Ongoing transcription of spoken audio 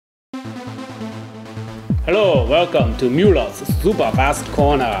Hello, welcome to Mueller's Super Fast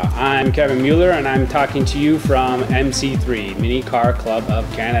Corner. I'm Kevin Mueller and I'm talking to you from MC3, Mini Car Club of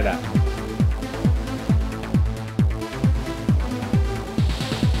Canada.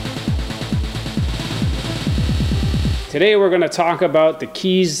 Today we're going to talk about the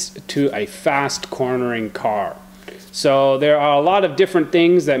keys to a fast cornering car. So there are a lot of different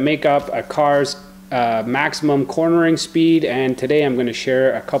things that make up a car's maximum cornering speed, and today I'm going to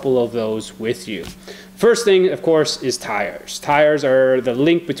share a couple of those with you. First thing, of course, is tires. Tires are the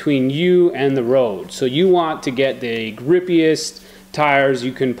link between you and the road. So you want to get the grippiest tires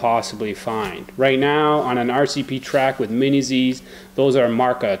you can possibly find. Right now on an RCP track with Mini Z's, those are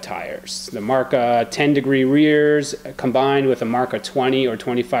Marca tires. The Marca 10-degree rears combined with a Marca 20 or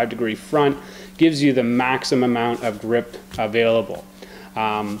 25-degree front gives you the maximum amount of grip available.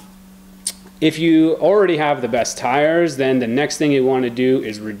 If you already have the best tires, then the next thing you want to do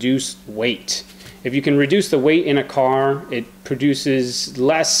is reduce weight. If you can reduce the weight in a car, it produces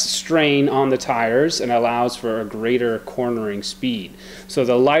less strain on the tires and allows for a greater cornering speed. So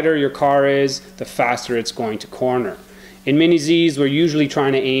the lighter your car is, the faster it's going to corner. In Mini Z's, we're usually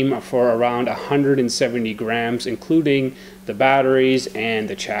trying to aim for around 170 grams, including the batteries and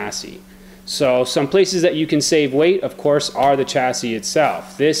the chassis. So some places that you can save weight, of course, are the chassis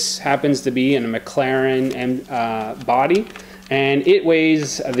itself. This happens to be in a McLaren body, and it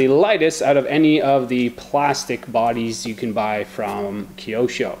weighs the lightest out of any of the plastic bodies you can buy from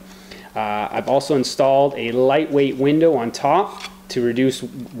Kyosho. I've also installed a lightweight window on top to reduce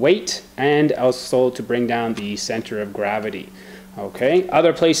weight and also to bring down the center of gravity. Okay,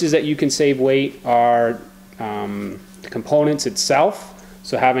 other places that you can save weight are the components itself.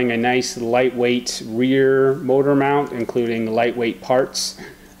 So having a nice lightweight rear motor mount, including lightweight parts,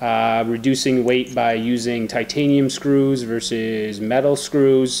 reducing weight by using titanium screws versus metal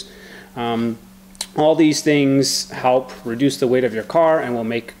screws. All these things help reduce the weight of your car and will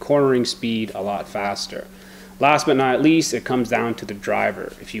make cornering speed a lot faster. Last but not least, it comes down to the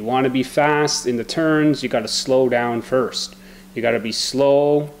driver. If you want to be fast in the turns, you got to slow down first. You got to be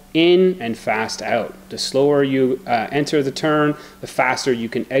slow in and fast out. The slower you enter the turn, the faster you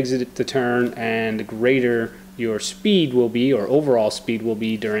can exit the turn, and the greater your speed will be, or overall speed will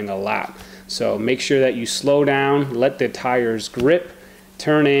be, during a lap. So make sure that you slow down, let the tires grip,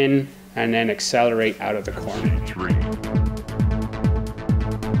 turn in, and then accelerate out of the corner.